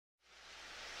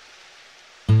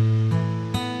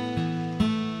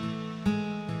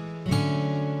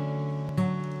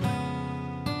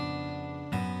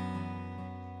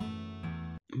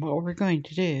what we're going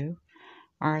to do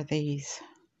are these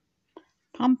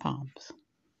pom-poms.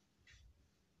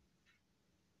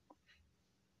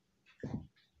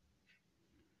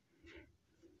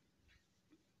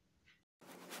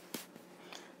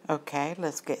 Okay,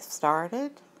 let's get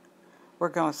started. We're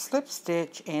going to slip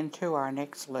stitch into our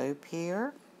next loop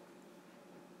here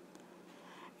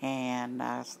and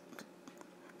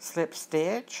slip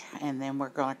stitch, and then we're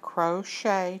going to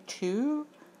crochet 2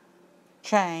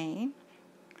 chain,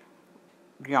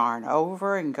 yarn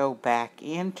over and go back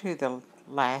into the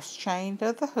last chain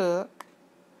of the hook,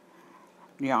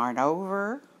 yarn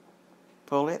over,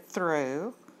 pull it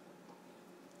through,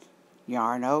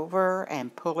 yarn over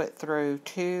and pull it through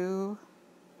to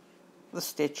the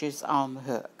stitches on the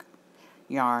hook,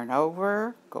 yarn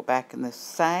over, go back in the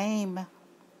same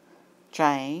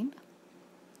chain,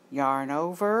 yarn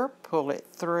over, pull it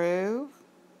through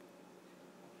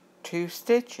 2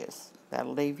 stitches,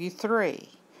 that'll leave you 3,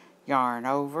 yarn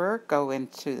over, go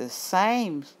into the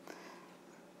same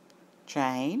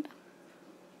chain,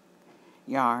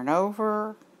 yarn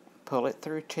over, pull it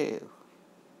through 2,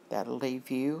 that'll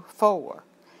leave you 4,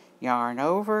 yarn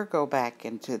over, go back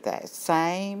into that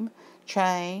same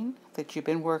chain that you've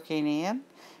been working in,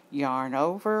 yarn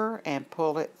over and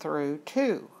pull it through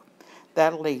 2,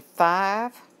 that'll leave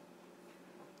 5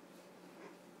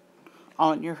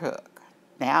 on your hook.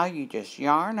 Now you just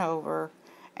yarn over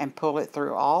and pull it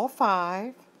through all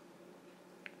 5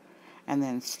 and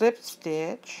then slip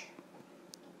stitch,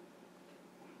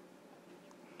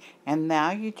 and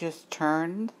now you just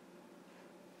turn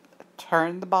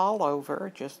the ball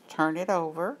over, just turn it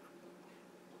over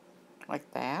like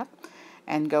that,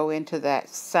 and go into that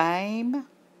same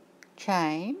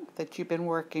chain that you've been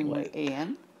working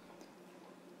in,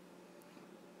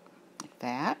 like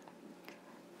that,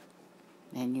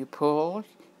 and you pull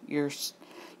your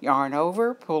yarn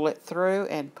over, pull it through,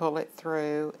 and pull it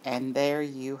through, and there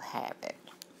you have it,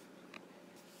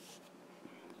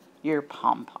 your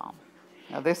pom-pom.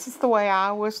 Now this is the way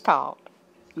I was taught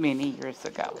many years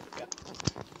ago.